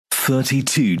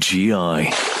32GI.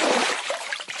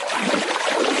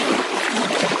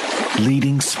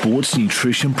 Leading sports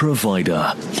nutrition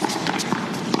provider.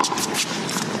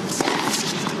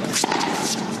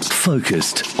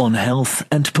 Focused on health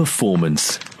and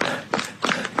performance.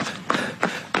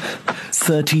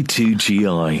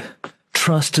 32GI.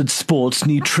 Trusted sports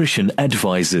nutrition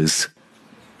advisors.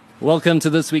 Welcome to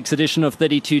this week's edition of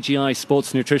 32GI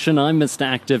Sports Nutrition. I'm Mr.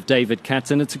 Active David Katz,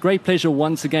 and it's a great pleasure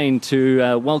once again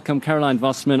to welcome Caroline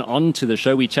Wöstmann onto the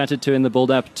show. We chatted to her in the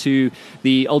build-up to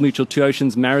the Old Mutual Two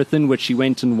Oceans Marathon, which she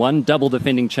went and won, double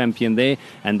defending champion there.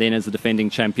 And then as a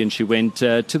defending champion, she went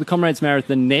to the Comrades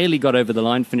Marathon, nearly got over the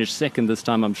line, finished second this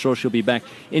time. I'm sure she'll be back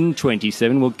in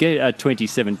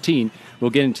 2017.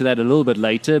 We'll get into that a little bit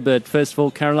later. But first of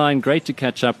all, Caroline, great to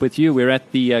catch up with you. We're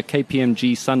at the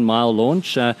KPMG Sun Mile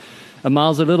launch. A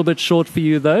mile's a little bit short for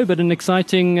you, though, but an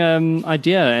exciting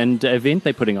idea and event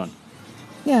they're putting on.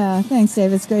 Yeah, thanks,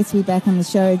 Dave. It's great to be back on the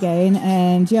show again.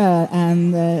 And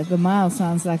the mile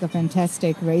sounds like a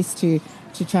fantastic race to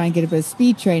try and get a bit of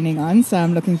speed training on. So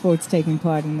I'm looking forward to taking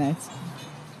part in that.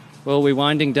 Well, we're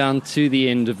winding down to the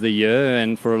end of the year,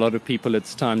 and for a lot of people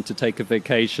it's time to take a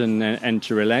vacation and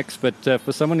to relax. But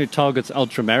for someone who targets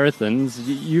ultramarathons,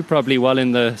 you're probably well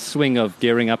in the swing of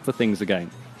gearing up for things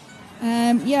again.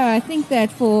 I think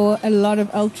that for a lot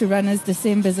of ultra runners,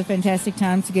 December is a fantastic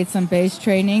time to get some base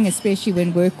training, especially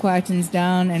when work quietens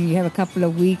down and you have a couple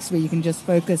of weeks where you can just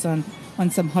focus on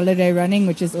some holiday running,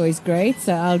 which is always great.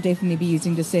 So I'll definitely be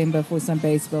using December for some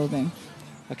base building.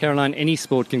 Caroline, any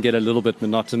sport can get a little bit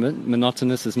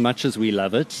monotonous as much as we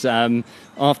love it.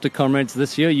 After Comrades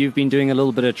this year, you've been doing a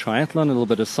little bit of triathlon, a little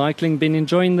bit of cycling. Been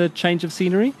enjoying the change of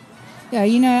scenery? Yeah,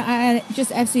 I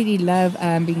just absolutely love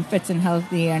being fit and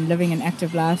healthy and living an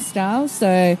active lifestyle.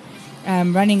 So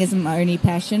running isn't my only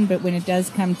passion, but when it does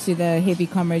come to the heavy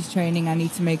Comrades training, I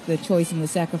need to make the choice and the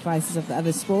sacrifices of the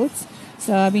other sports.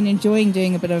 So I've been enjoying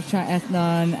doing a bit of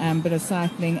triathlon, a bit of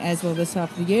cycling as well this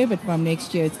half of the year, but from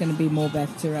next year it's going to be more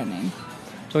back to running.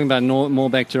 Talking about more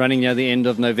back to running, the end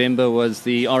of November was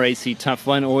the RAC Tough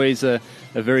One, always a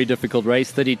very difficult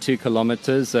race, 32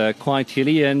 kilometers, quite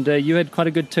hilly, and you had quite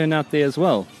a good turnout there as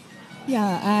well.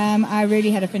 Yeah, I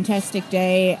really had a fantastic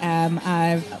day.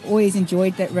 I've always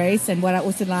enjoyed that race, and what I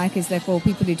also like is that for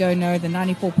people who don't know, the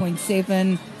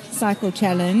 94.7 cycle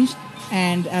challenge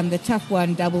and the Tough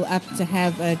One double up to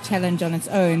have a challenge on its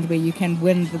own where you can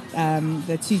win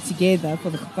the two together for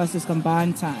the fastest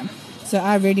combined time. So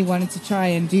I really wanted to try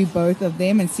and do both of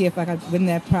them and see if I could win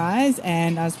that prize,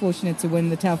 and I was fortunate to win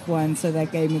the Tough One, so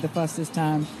that gave me the fastest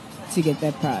time to get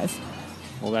that prize.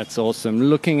 Well, that's awesome.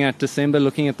 Looking at December,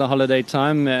 looking at the holiday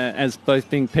time, as both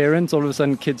being parents, all of a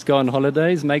sudden kids go on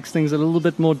holidays, makes things a little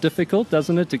bit more difficult,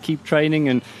 doesn't it, to keep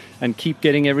training and keep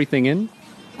getting everything in?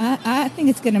 I think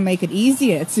it's going to make it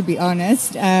easier, to be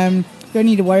honest. Don't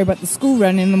need to worry about the school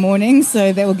run in the morning,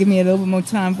 so that will give me a little bit more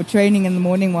time for training in the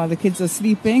morning while the kids are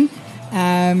sleeping.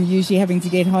 Usually having to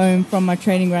get home from my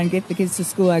training run, get the kids to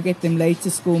school. I get them late to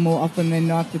school more often than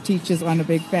not. The teachers aren't a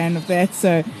big fan of that,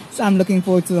 so I'm looking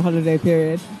forward to the holiday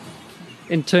period.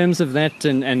 In terms of that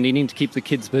and needing to keep the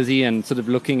kids busy and sort of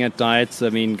looking at diets, I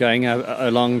mean, going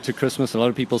along to Christmas, a lot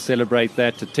of people celebrate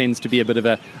that. It tends to be a bit of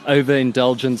a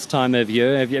overindulgence time of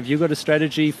year. Have you got a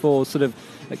strategy for sort of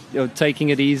taking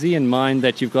it easy in mind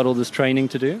that you've got all this training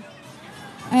to do?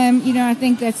 I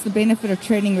think that's the benefit of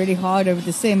training really hard over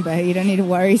December. You don't need to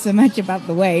worry so much about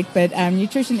the weight, but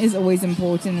nutrition is always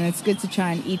important, and it's good to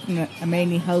try and eat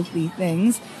mainly healthy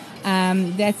things.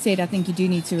 That said, I think you do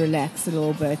need to relax a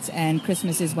little bit, and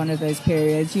Christmas is one of those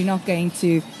periods. You're not going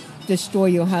to destroy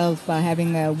your health by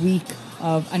having a week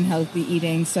of unhealthy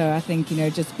eating, so I think,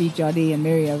 just be jolly and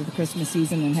merry over the Christmas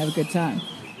season and have a good time.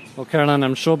 Well, Caroline,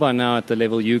 I'm sure by now at the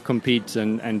level you compete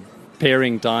and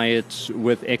pairing diet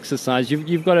with exercise,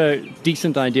 you've got a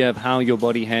decent idea of how your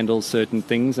body handles certain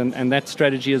things, and that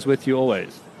strategy is with you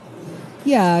always.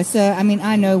 Yeah, so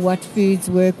I know what foods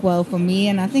work well for me,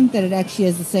 and I think that it actually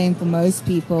is the same for most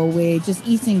people, where just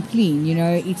eating clean,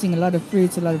 eating a lot of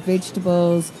fruits, a lot of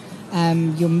vegetables,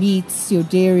 your meats, your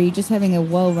dairy, just having a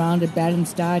well-rounded,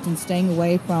 balanced diet and staying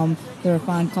away from the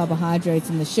refined carbohydrates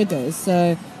and the sugars.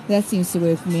 So that seems to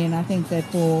work for me, and I think that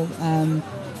for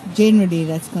generally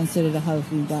that's considered a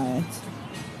healthy diet.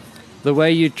 The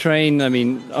way you train,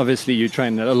 obviously you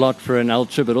train a lot for an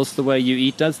ultra, but also the way you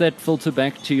eat, does that filter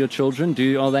back to your children?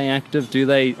 Are they active?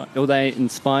 Are they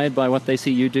inspired by what they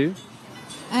see you do?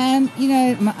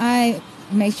 I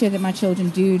make sure that my children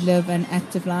do live an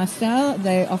active lifestyle.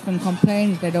 They often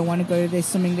complain that they don't want to go to their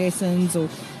swimming lessons, or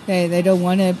they don't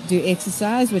want to do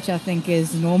exercise, which I think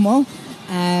is normal.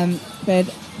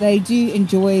 But they do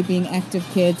enjoy being active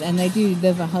kids, and they do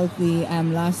live a healthy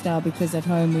lifestyle, because at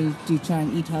home we do try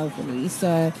and eat healthily.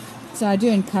 So I do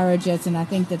encourage it, and I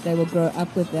think that they will grow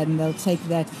up with that and they'll take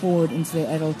that forward into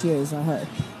their adult years, I hope.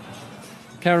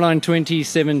 Caroline,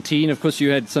 2017, of course,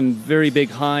 you had some very big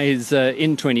highs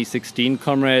in 2016.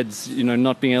 Comrades,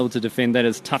 not being able to defend that,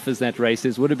 as tough as that race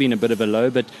is, would have been a bit of a low.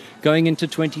 But going into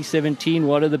 2017,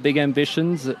 what are the big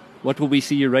ambitions? What will we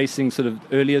see you racing sort of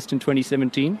earliest in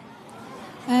 2017?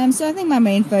 So I think my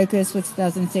main focus for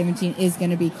 2017 is going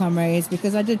to be Comrades,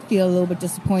 because I did feel a little bit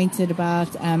disappointed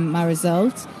about my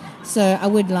results. So I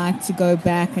would like to go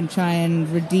back and try and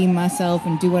redeem myself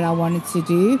and do what I wanted to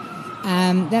do.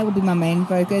 That will be my main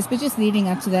focus. But just leading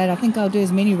up to that, I think I'll do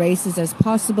as many races as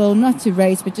possible, not to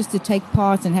race, but just to take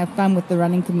part and have fun with the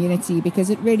running community,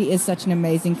 because it really is such an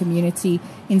amazing community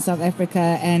in South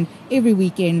Africa. And every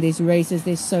weekend there's races,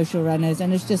 there's social runners,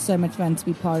 and it's just so much fun to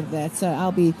be part of that. So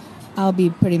I'll be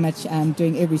pretty much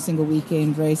doing every single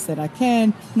weekend race that I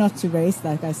can, not to race,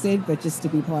 like I said, but just to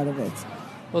be part of it.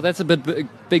 Well, that's a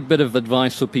big bit of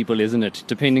advice for people, isn't it?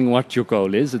 Depending what your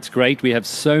goal is. It's great. We have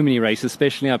so many races,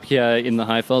 especially up here in the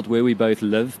Highveld where we both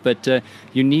live. But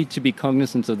you need to be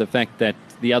cognizant of the fact that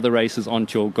the other races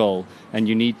aren't your goal. And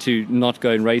you need to not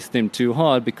go and race them too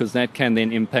hard, because that can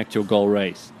then impact your goal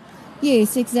race.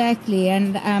 Yes, exactly.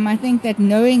 And I think that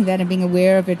knowing that and being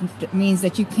aware of it means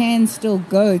that you can still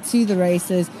go to the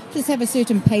races, just have a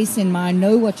certain pace in mind,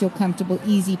 know what your comfortable,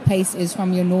 easy pace is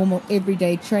from your normal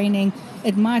everyday training.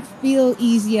 It might feel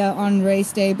easier on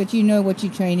race day, but you know what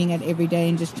you're training at every day,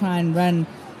 and just try and run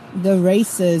the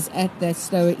races at that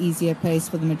slower, easier pace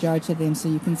for the majority of them, so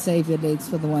you can save your legs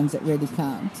for the ones that really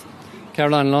count.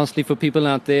 Caroline, lastly, for people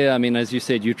out there, I mean, as you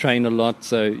said, you train a lot,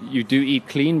 so you do eat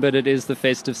clean, but it is the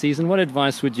festive season. What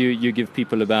advice would you give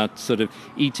people about sort of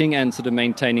eating and sort of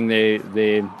maintaining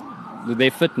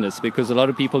their fitness? Because a lot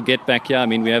of people get back here. I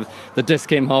mean, we have the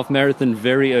Dischem Half Marathon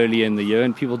very early in the year,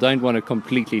 and people don't want to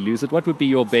completely lose it. What would be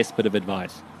your best bit of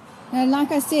advice?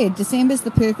 Like I said, December is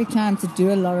the perfect time to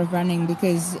do a lot of running,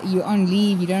 because you're on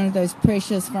leave, you don't have those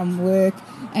pressures from work,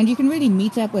 and you can really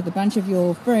meet up with a bunch of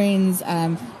your friends,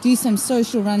 do some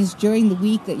social runs during the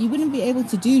week that you wouldn't be able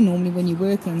to do normally when you're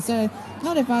working. So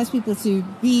I'd advise people to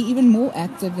be even more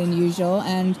active than usual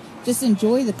and just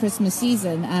enjoy the Christmas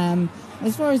season.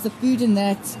 As far as the food and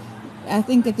that, I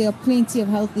think that there are plenty of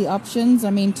healthy options.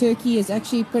 I mean, turkey is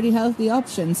actually a pretty healthy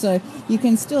option. So you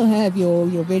can still have your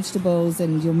vegetables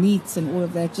and your meats and all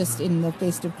of that just in the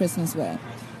festive Christmas way.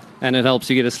 And it helps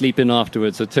you get a sleep in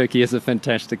afterwards. So turkey is a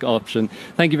fantastic option.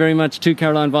 Thank you very much to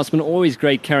Caroline Wöstmann. Always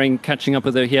great catching up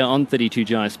with her here on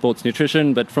 32GI Sports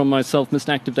Nutrition. But from myself, Mr.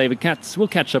 Active David Katz, we'll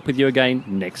catch up with you again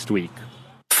next week.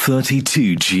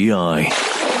 32GI.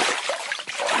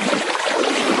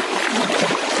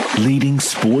 Leading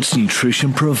sports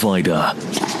nutrition provider.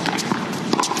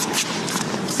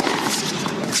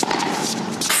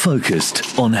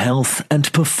 Focused on health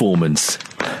and performance.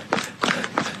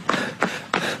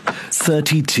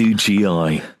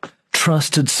 32GI.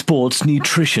 Trusted sports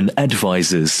nutrition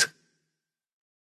advisors.